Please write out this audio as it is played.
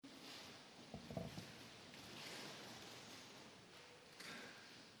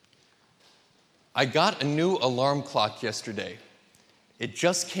I got a new alarm clock yesterday. It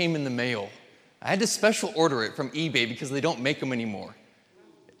just came in the mail. I had to special order it from eBay because they don't make them anymore.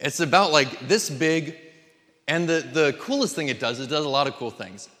 It's about like this big, and the coolest thing it does a lot of cool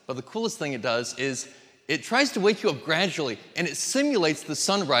things, but the coolest thing it does is it tries to wake you up gradually, and it simulates the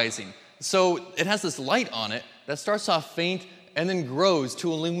sun rising. So it has this light on it that starts off faint and then grows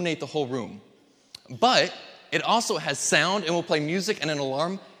to illuminate the whole room. But it also has sound and will play music and an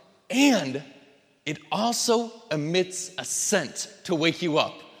alarm, and it also emits a scent to wake you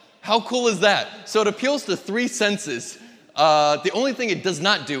up. How cool is that? So it appeals to three senses. The only thing it does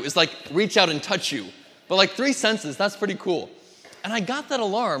not do is like reach out and touch you. But like three senses, that's pretty cool. And I got that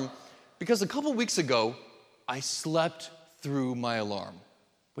alarm because a couple weeks ago, I slept through my alarm,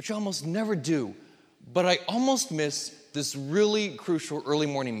 which I almost never do. But I almost missed this really crucial early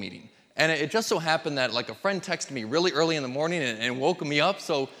morning meeting. And it just so happened that like a friend texted me really early in the morning and woke me up,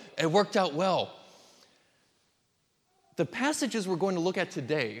 so it worked out well. The passages we're going to look at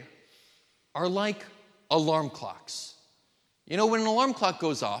today are like alarm clocks. You know, when an alarm clock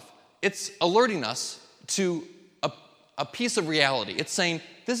goes off, it's alerting us to a piece of reality. It's saying,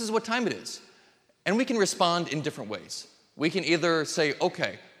 this is what time it is. And we can respond in different ways. We can either say,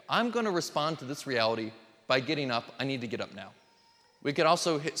 okay, I'm going to respond to this reality by getting up. I need to get up now. We could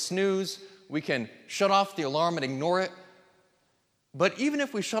also hit snooze. We can shut off the alarm and ignore it. But even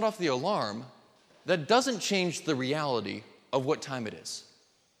if we shut off the alarm, that doesn't change the reality of what time it is.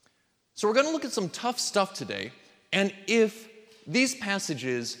 So we're going to look at some tough stuff today, and if these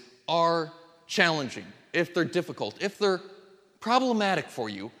passages are challenging, if they're difficult, if they're problematic for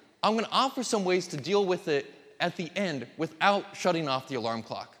you, I'm going to offer some ways to deal with it at the end without shutting off the alarm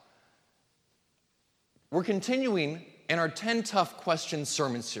clock. We're continuing in our 10 Tough Questions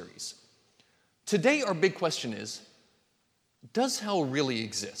sermon series. Today our big question is, does hell really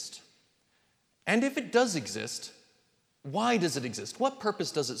exist? And if it does exist, why does it exist? What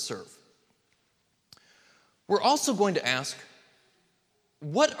purpose does it serve? We're also going to ask,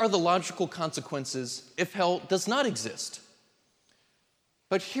 what are the logical consequences if hell does not exist?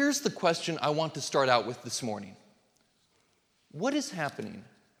 But here's the question I want to start out with this morning. What is happening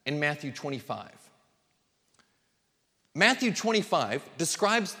in Matthew 25? Matthew 25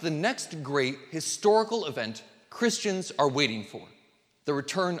 describes the next great historical event Christians are waiting for, the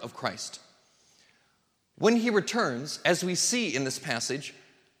return of Christ. When he returns, as we see in this passage,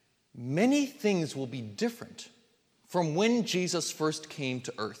 many things will be different from when Jesus first came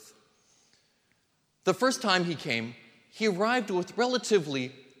to earth. The first time he came, he arrived with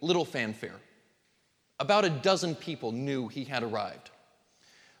relatively little fanfare. About a dozen people knew he had arrived.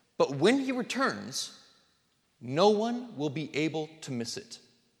 But when he returns, no one will be able to miss it.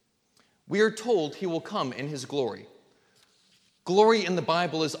 We are told he will come in his glory. Glory in the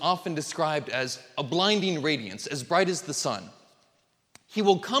Bible is often described as a blinding radiance, as bright as the sun. He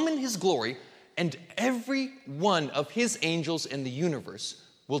will come in his glory, and every one of his angels in the universe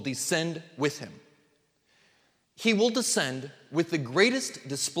will descend with him. He will descend with the greatest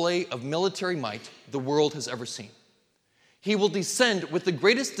display of military might the world has ever seen. He will descend with the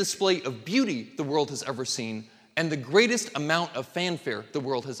greatest display of beauty the world has ever seen, and the greatest amount of fanfare the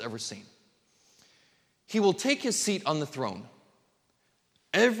world has ever seen. He will take his seat on the throne.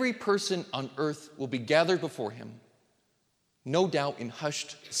 Every person on earth will be gathered before him, no doubt in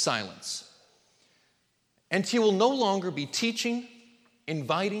hushed silence. And he will no longer be teaching,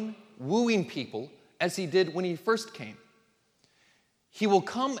 inviting, wooing people as he did when he first came. He will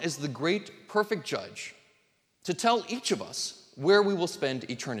come as the great, perfect judge to tell each of us where we will spend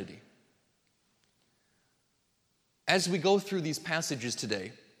eternity. As we go through these passages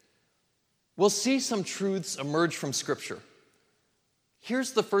today, we'll see some truths emerge from Scripture.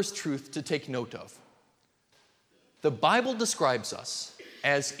 Here's the first truth to take note of. The Bible describes us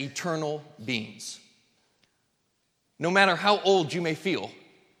as eternal beings. No matter how old you may feel,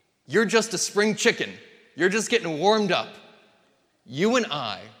 you're just a spring chicken. You're just getting warmed up. You and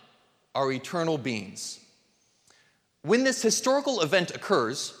I are eternal beings. When this historical event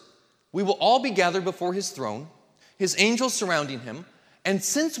occurs, we will all be gathered before his throne, his angels surrounding him, and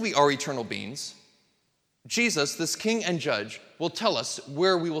since we are eternal beings, Jesus, this king and judge, will tell us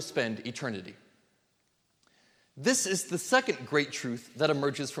where we will spend eternity. This is the second great truth that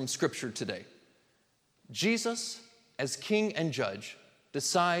emerges from Scripture today. Jesus, as king and judge,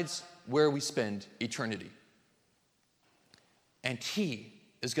 decides where we spend eternity. And he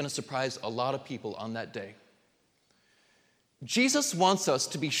is going to surprise a lot of people on that day. Jesus wants us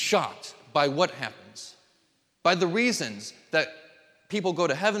to be shocked by what happens, by the reasons that people go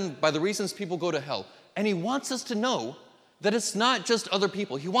to heaven, by the reasons people go to hell. And he wants us to know that it's not just other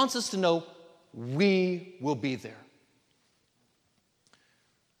people. He wants us to know we will be there.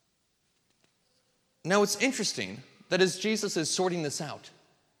 Now, it's interesting that as Jesus is sorting this out,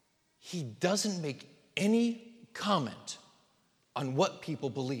 he doesn't make any comment on what people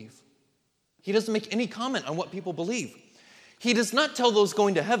believe. He doesn't make any comment on what people believe. He does not tell those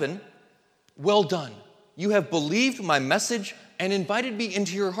going to heaven, "Well done. You have believed my message and invited me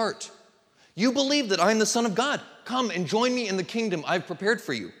into your heart. You believe that I am the Son of God. Come and join me in the kingdom I've prepared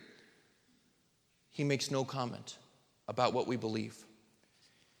for you." He makes no comment about what we believe.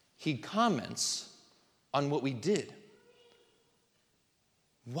 He comments on what we did.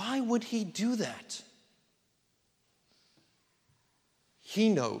 Why would he do that? He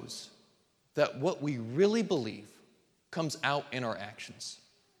knows that what we really believe comes out in our actions.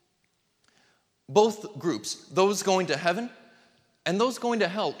 Both groups, those going to heaven and those going to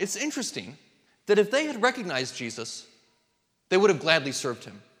hell, it's interesting that if they had recognized Jesus, they would have gladly served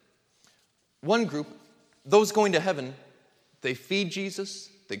him. One group, those going to heaven, they feed Jesus,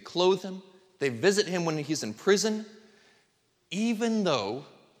 they clothe him, they visit him when he's in prison, even though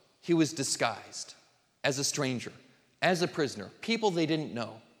he was disguised as a stranger, as a prisoner, people they didn't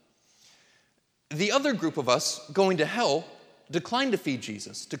know. The other group of us going to hell declined to feed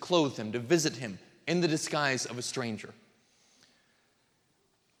Jesus, to clothe him, to visit him in the disguise of a stranger.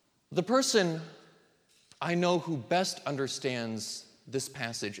 The person I know who best understands this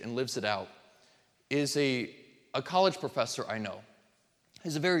passage and lives it out is a college professor I know.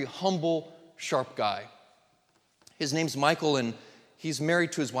 He's a very humble, sharp guy. His name's Michael, and he's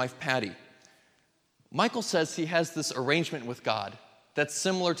married to his wife, Patty. Michael says he has this arrangement with God that's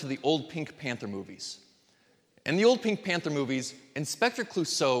similar to the old Pink Panther movies. In the old Pink Panther movies, Inspector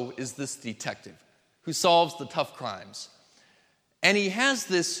Clouseau is this detective who solves the tough crimes. And he has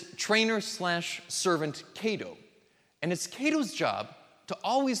this trainer/servant, Kato. And it's Kato's job to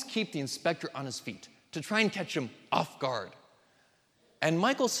always keep the inspector on his feet, to try and catch him off guard. And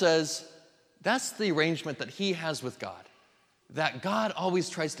Michael says that's the arrangement that he has with God, that God always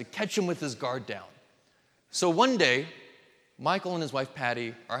tries to catch him with his guard down. So one day, Michael and his wife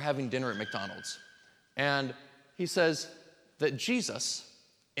Patty are having dinner at McDonald's. And he says that Jesus,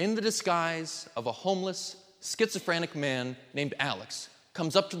 in the disguise of a homeless, schizophrenic man named Alex,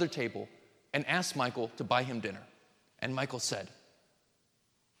 comes up to their table and asks Michael to buy him dinner. And Michael said,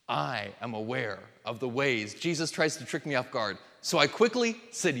 "I am aware of the ways Jesus tries to trick me off guard. So I quickly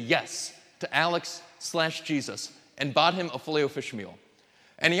said yes to Alex/Jesus and bought him a Filet-O-Fish meal.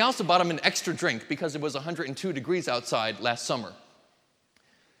 And he also bought him an extra drink because it was 102 degrees outside last summer."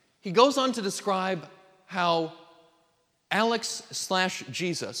 He goes on to describe how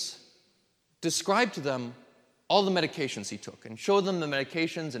Alex/Jesus described to them all the medications he took and showed them the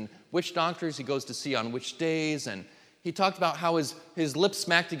medications and which doctors he goes to see on which days. And he talked about how his lips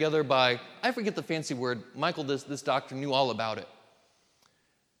smacked together by, I forget the fancy word, Michael, this doctor, knew all about it.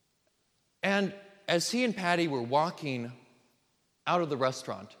 And as he and Patty were walking out of the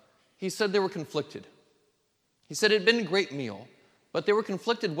restaurant, he said they were conflicted. He said it had been a great meal, but they were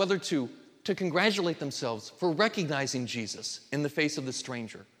conflicted whether to congratulate themselves for recognizing Jesus in the face of the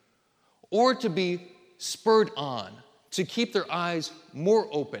stranger, or to be spurred on to keep their eyes more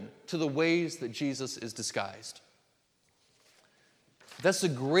open to the ways that Jesus is disguised. That's a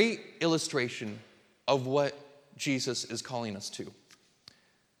great illustration of what Jesus is calling us to.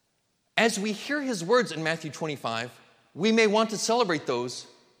 As we hear his words in Matthew 25, we may want to celebrate those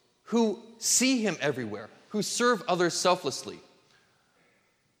who see him everywhere, who serve others selflessly.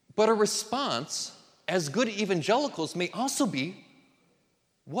 But a response, as good evangelicals, may also be,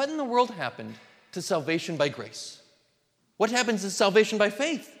 what in the world happened to salvation by grace? What happens to salvation by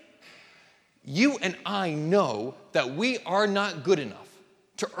faith? You and I know that we are not good enough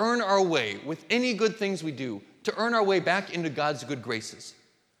to earn our way with any good things we do, to earn our way back into God's good graces.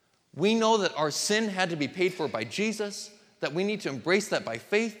 We know that our sin had to be paid for by Jesus, that we need to embrace that by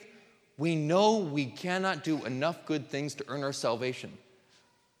faith. We know we cannot do enough good things to earn our salvation.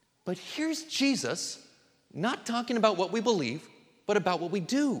 But here's Jesus not talking about what we believe, but about what we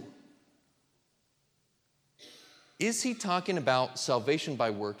do. Is he talking about salvation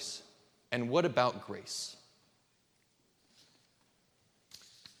by works? And what about grace?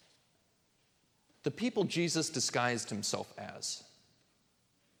 The people Jesus disguised himself as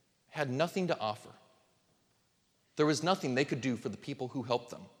had nothing to offer. There was nothing they could do for the people who helped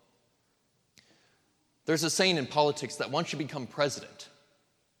them. There's a saying in politics that once you become president,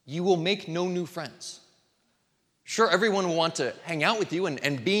 you will make no new friends. Sure, everyone will want to hang out with you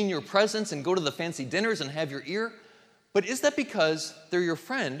and be in your presence and go to the fancy dinners and have your ear, but is that because they're your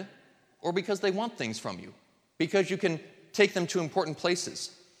friend or because they want things from you? Because you can take them to important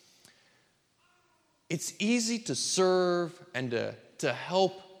places? it's easy to serve and to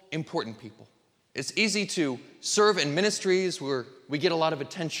help important people. It's easy to serve in ministries where we get a lot of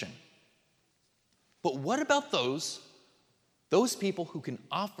attention. But what about those people who can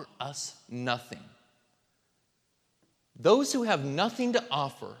offer us nothing? Those who have nothing to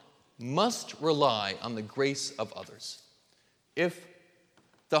offer must rely on the grace of others. If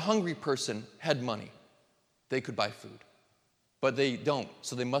the hungry person had money, they could buy food. But they don't,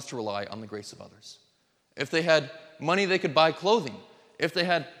 so they must rely on the grace of others. If they had money, they could buy clothing. If they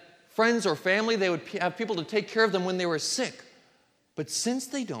had friends or family, they would have people to take care of them when they were sick. But since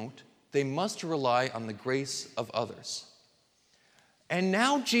they don't, they must rely on the grace of others. And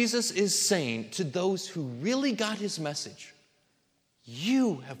now Jesus is saying to those who really got his message,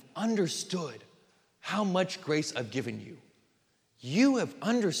 you have understood how much grace I've given you. You have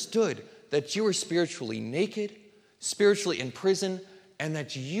understood that you were spiritually naked, spiritually in prison, and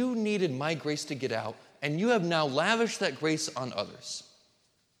that you needed my grace to get out, and you have now lavished that grace on others.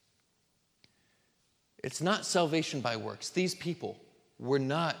 It's not salvation by works. These people were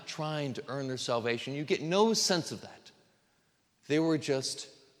not trying to earn their salvation. You get no sense of that. They were just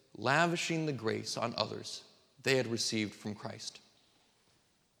lavishing the grace on others they had received from Christ.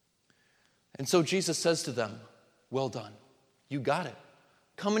 And so Jesus says to them, well done. You got it.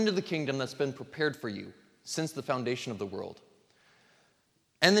 Come into the kingdom that's been prepared for you since the foundation of the world.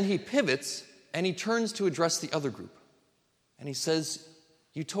 And then he pivots and he turns to address the other group. And he says,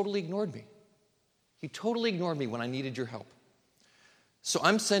 you totally ignored me. You totally ignored me when I needed your help. So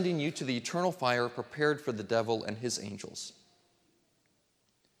I'm sending you to the eternal fire prepared for the devil and his angels.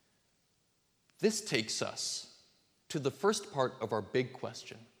 This takes us to the first part of our big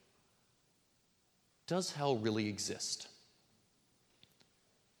question. Does hell really exist?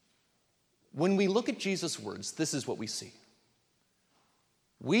 When we look at Jesus' words, this is what we see.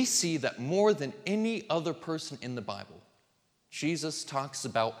 We see that more than any other person in the Bible, Jesus talks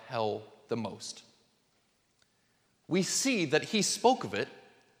about hell the most. We see that he spoke of it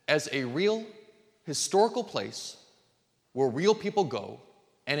as a real historical place where real people go,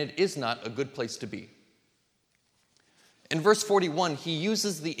 and it is not a good place to be. In verse 41, he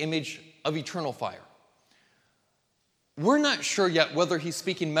uses the image of eternal fire. We're not sure yet whether he's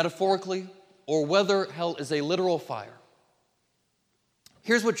speaking metaphorically or whether hell is a literal fire.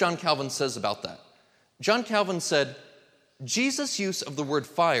 Here's what John Calvin says about that. John Calvin said, Jesus' use of the word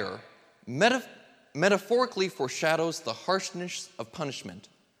fire metaphorically foreshadows the harshness of punishment,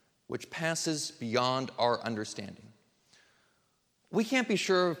 which passes beyond our understanding. We can't be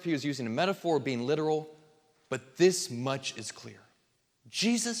sure if he was using a metaphor or being literal, but this much is clear.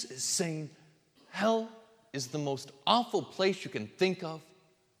 Jesus is saying hell is the most awful place you can think of.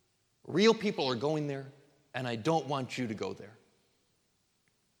 Real people are going there, and I don't want you to go there.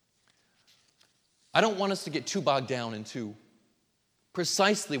 I don't want us to get too bogged down into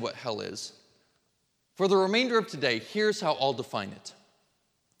precisely what hell is. For the remainder of today, here's how I'll define it.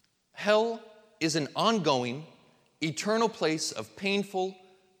 Hell is an ongoing, eternal place of painful,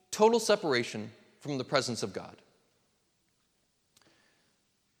 total separation from the presence of God.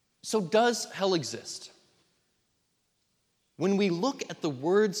 So does hell exist? When we look at the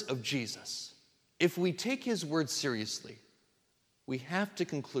words of Jesus, if we take his words seriously, we have to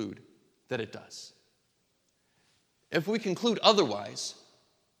conclude that it does. If we conclude otherwise,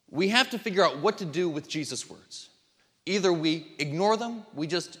 we have to figure out what to do with Jesus' words. Either we ignore them, we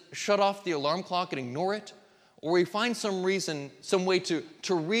just shut off the alarm clock and ignore it, or we find some way to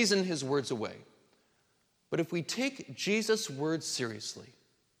reason his words away. But if we take Jesus' words seriously,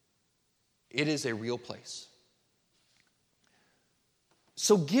 it is a real place.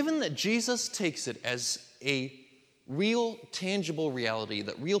 So given that Jesus takes it as a real, tangible reality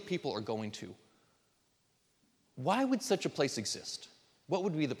that real people are going to, why would such a place exist? What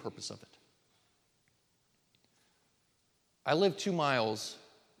would be the purpose of it? I live 2 miles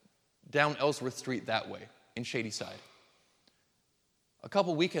down Ellsworth Street that way, in Shadyside. A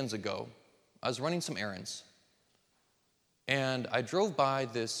couple weekends ago, I was running some errands, and I drove by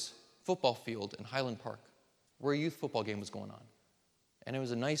this football field in Highland Park, where a youth football game was going on. And it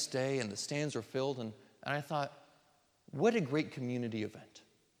was a nice day, and the stands were filled, and I thought, what a great community event.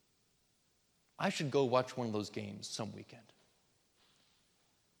 I should go watch one of those games some weekend.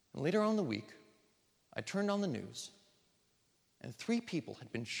 And later on in the week, I turned on the news, and 3 people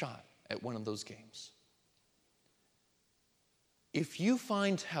had been shot at one of those games. If you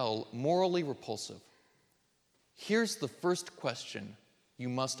find hell morally repulsive, here's the first question you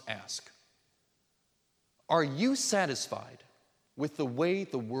must ask. Are you satisfied with the way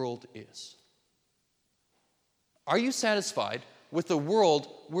the world is? Are you satisfied with a world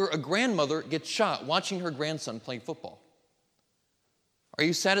where a grandmother gets shot watching her grandson play football? Are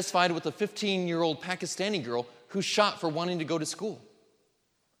you satisfied with a 15-year-old Pakistani girl who's shot for wanting to go to school?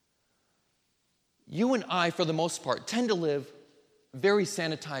 You and I, for the most part, tend to live very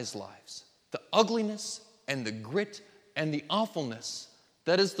sanitized lives. The ugliness and the grit and the awfulness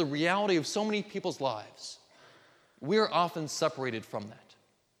that is the reality of so many people's lives, we are often separated from that.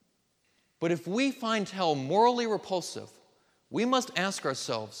 But if we find hell morally repulsive, we must ask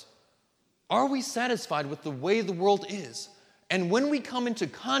ourselves, are we satisfied with the way the world is? And when we come into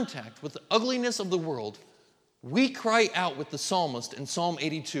contact with the ugliness of the world, we cry out with the psalmist in Psalm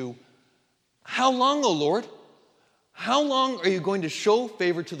 82, "How long, O Lord? How long are you going to show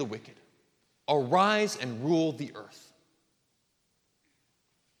favor to the wicked? Arise and rule the earth."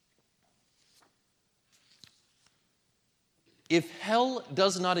 If hell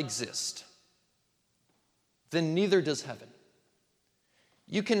does not exist, then neither does heaven.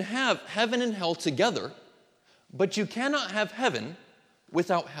 You can have heaven and hell together, but you cannot have heaven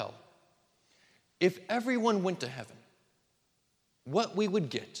without hell. If everyone went to heaven, what we would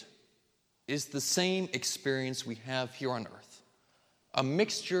get is the same experience we have here on earth. A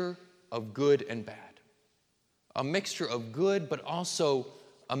mixture of good and bad. A mixture of good, but also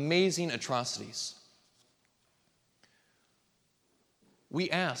amazing atrocities. We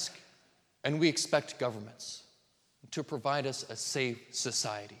ask and we expect governments to provide us a safe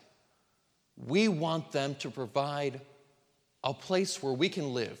society. We want them to provide a place where we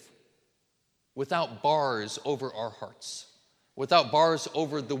can live without bars over our hearts, without bars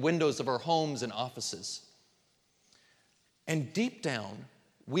over the windows of our homes and offices. And deep down,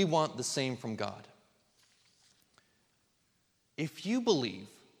 we want the same from God. If you believe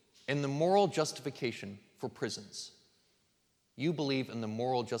in the moral justification for prisons, you believe in the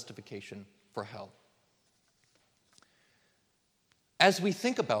moral justification for hell. As we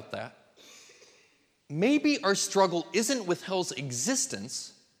think about that, maybe our struggle isn't with hell's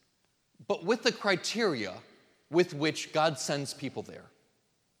existence, but with the criteria with which God sends people there.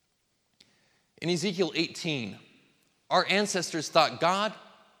 In Ezekiel 18, our ancestors thought God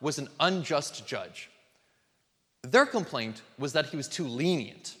was an unjust judge. Their complaint was that he was too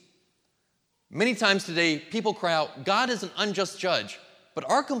lenient. Many times today, people cry out, God is an unjust judge, but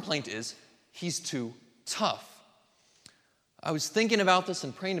our complaint is he's too tough. I was thinking about this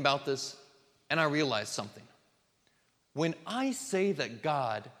and praying about this, and I realized something. When I say that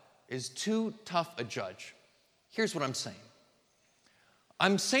God is too tough a judge, here's what I'm saying.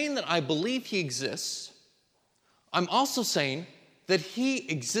 I'm saying that I believe he exists. I'm also saying that he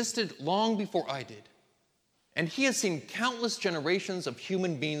existed long before I did. And he has seen countless generations of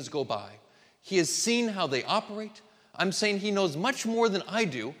human beings go by. He has seen how they operate. I'm saying he knows much more than I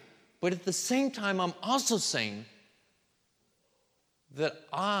do, but at the same time, I'm also saying that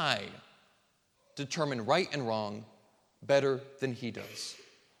I determine right and wrong better than he does.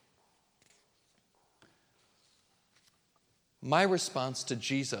 My response to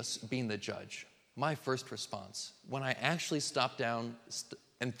Jesus being the judge, my first response, when I actually stop down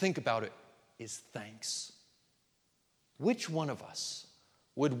and think about it, is thanks. Which one of us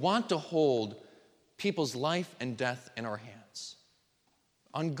would want to hold people's life and death in our hands?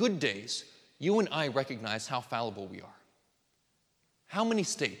 On good days, you and I recognize how fallible we are. How many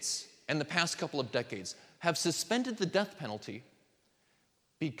states in the past couple of decades have suspended the death penalty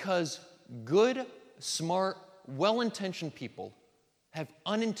because good, smart, well-intentioned people have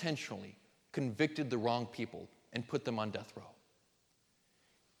unintentionally convicted the wrong people and put them on death row?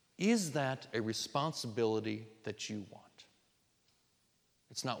 Is that a responsibility that you want?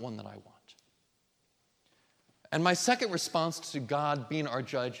 It's not one that I want. And my second response to God being our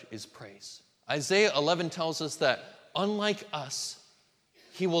judge is praise. Isaiah 11 tells us that unlike us,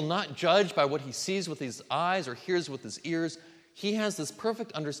 he will not judge by what he sees with his eyes or hears with his ears. He has this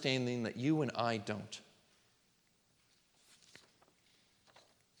perfect understanding that you and I don't.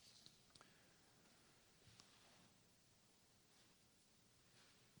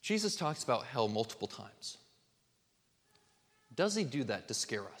 Jesus talks about hell multiple times. Does he do that to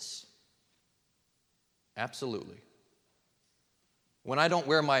scare us? Absolutely. When I don't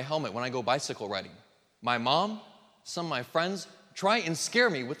wear my helmet when I go bicycle riding, my mom, some of my friends try and scare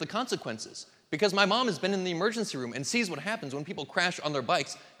me with the consequences because my mom has been in the emergency room and sees what happens when people crash on their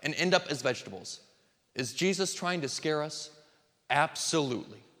bikes and end up as vegetables. Is Jesus trying to scare us?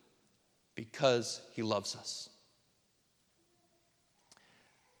 Absolutely. Because he loves us.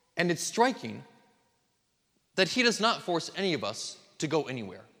 And it's striking that he does not force any of us to go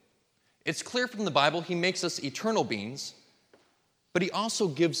anywhere. It's clear from the Bible he makes us eternal beings, but he also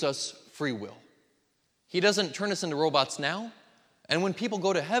gives us free will. He doesn't turn us into robots now, And when people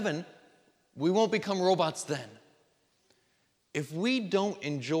go to heaven, we won't become robots then. If we don't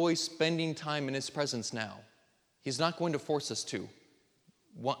enjoy spending time in his presence now, he's not going to force us to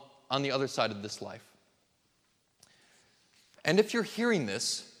on the other side of this life. And if you're hearing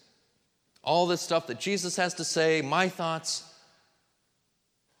this, all this stuff that Jesus has to say, my thoughts,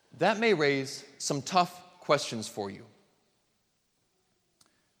 that may raise some tough questions for you.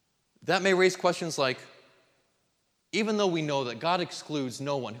 That may raise questions like, even though we know that God excludes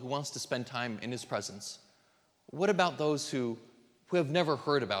no one who wants to spend time in his presence, what about those who have never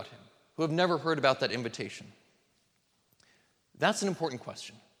heard about him, who have never heard about that invitation? That's an important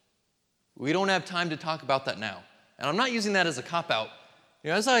question. We don't have time to talk about that now. And I'm not using that as a cop-out.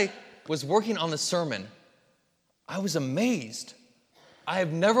 As I was working on the sermon, I was amazed. I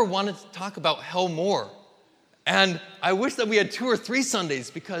have never wanted to talk about hell more. And I wish that we had 2 or 3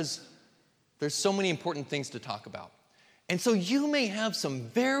 Sundays because there's so many important things to talk about. And so you may have some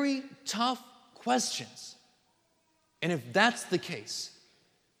very tough questions. And if that's the case,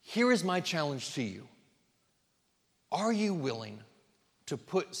 here is my challenge to you. Are you willing to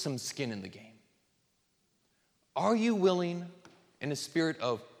put some skin in the game? Are you willing, in a spirit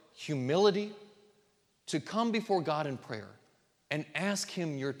of humility, to come before God in prayer and ask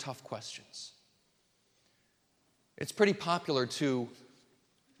him your tough questions? It's pretty popular to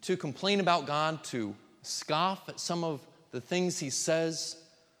complain about God, to scoff at some of the things he says,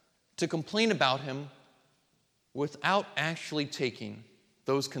 to complain about him without actually taking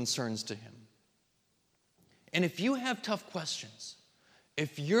those concerns to him. And if you have tough questions,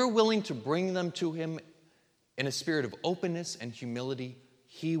 if you're willing to bring them to him in a spirit of openness and humility,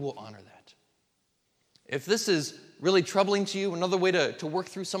 he will honor that. If this is really troubling to you, another way to work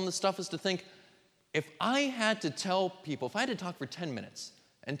through some of the stuff is to think, if I had to talk for 10 minutes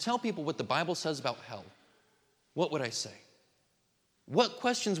and tell people what the Bible says about hell, what would I say? What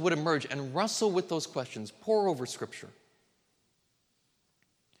questions would emerge? And wrestle with those questions. Pore over Scripture.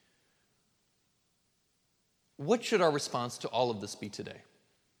 What should our response to all of this be today?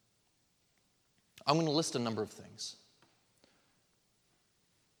 I'm going to list a number of things.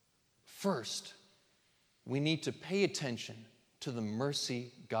 First, we need to pay attention to the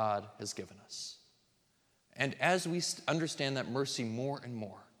mercy God has given us. And as we understand that mercy more and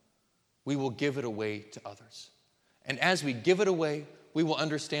more, we will give it away to others. And as we give it away, we will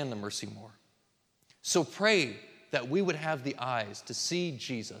understand the mercy more. So pray that we would have the eyes to see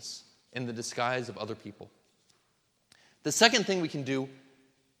Jesus in the disguise of other people. The second thing we can do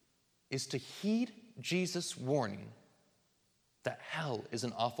is to heed Jesus' warning that hell is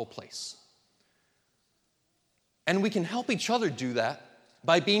an awful place. And we can help each other do that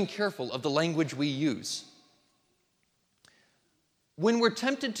by being careful of the language we use. When we're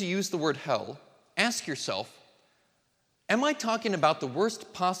tempted to use the word hell, ask yourself, am I talking about the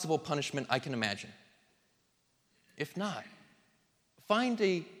worst possible punishment I can imagine? If not, find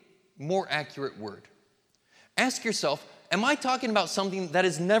a more accurate word. Ask yourself, am I talking about something that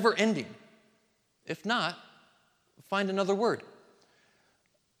is never ending? If not, find another word.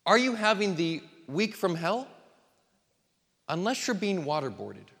 Are you having the week from hell? Unless you're being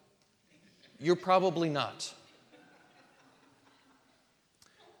waterboarded, you're probably not.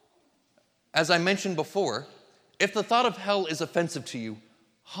 As I mentioned before, if the thought of hell is offensive to you,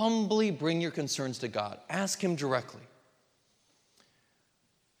 humbly bring your concerns to God. Ask him directly.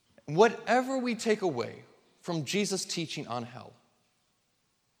 Whatever we take away from Jesus' teaching on hell,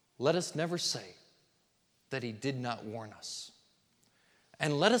 let us never say that he did not warn us.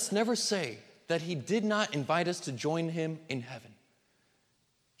 And let us never say that he did not invite us to join him in heaven.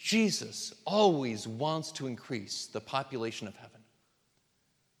 Jesus always wants to increase the population of heaven.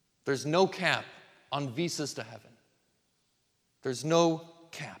 There's no cap on visas to heaven. There's no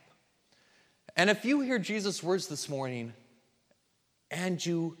cap. And if you hear Jesus' words this morning and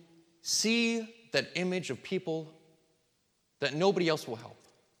you see that image of people that nobody else will help,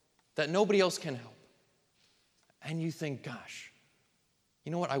 that nobody else can help, and you think, gosh,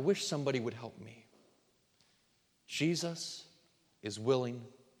 you know what, I wish somebody would help me. Jesus is willing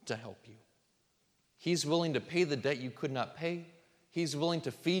to help you. He's willing to pay the debt you could not pay. He's willing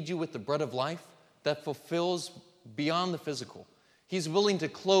to feed you with the bread of life that fulfills beyond the physical. He's willing to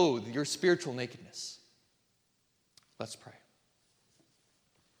clothe your spiritual nakedness. Let's pray.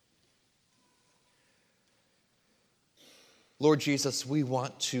 Lord Jesus, we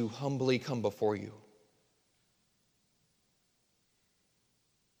want to humbly come before you.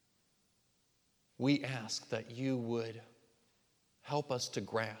 We ask that you would help us to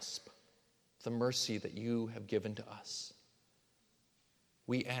grasp the mercy that you have given to us.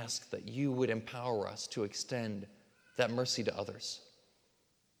 We ask that you would empower us to extend that mercy to others.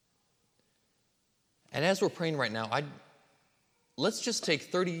 And as we're praying right now, let's just take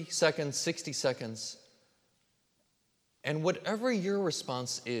 30 seconds, 60 seconds, and whatever your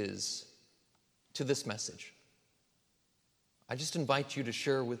response is to this message, I just invite you to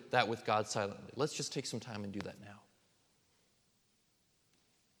share that with God silently. Let's just take some time and do that now.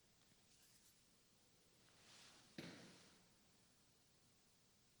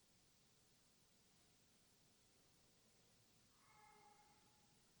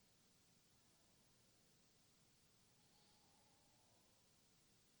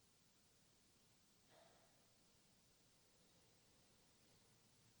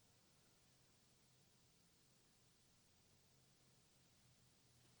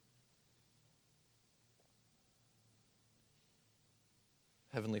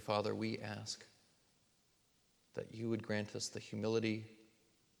 Heavenly Father, we ask that you would grant us the humility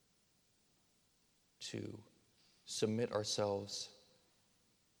to submit ourselves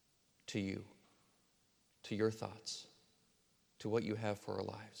to you, to your thoughts, to what you have for our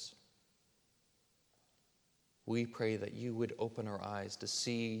lives. We pray that you would open our eyes to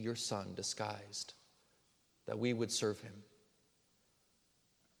see your Son disguised, that we would serve him.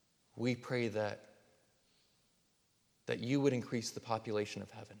 We pray that you would increase the population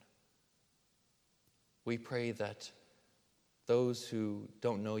of heaven. We pray that those who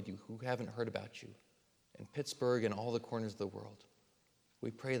don't know you, who haven't heard about you, in Pittsburgh and all the corners of the world,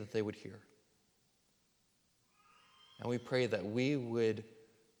 we pray that they would hear. And we pray that we would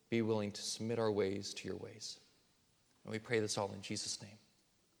be willing to submit our ways to your ways. And we pray this all in Jesus' name.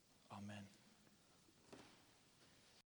 Amen.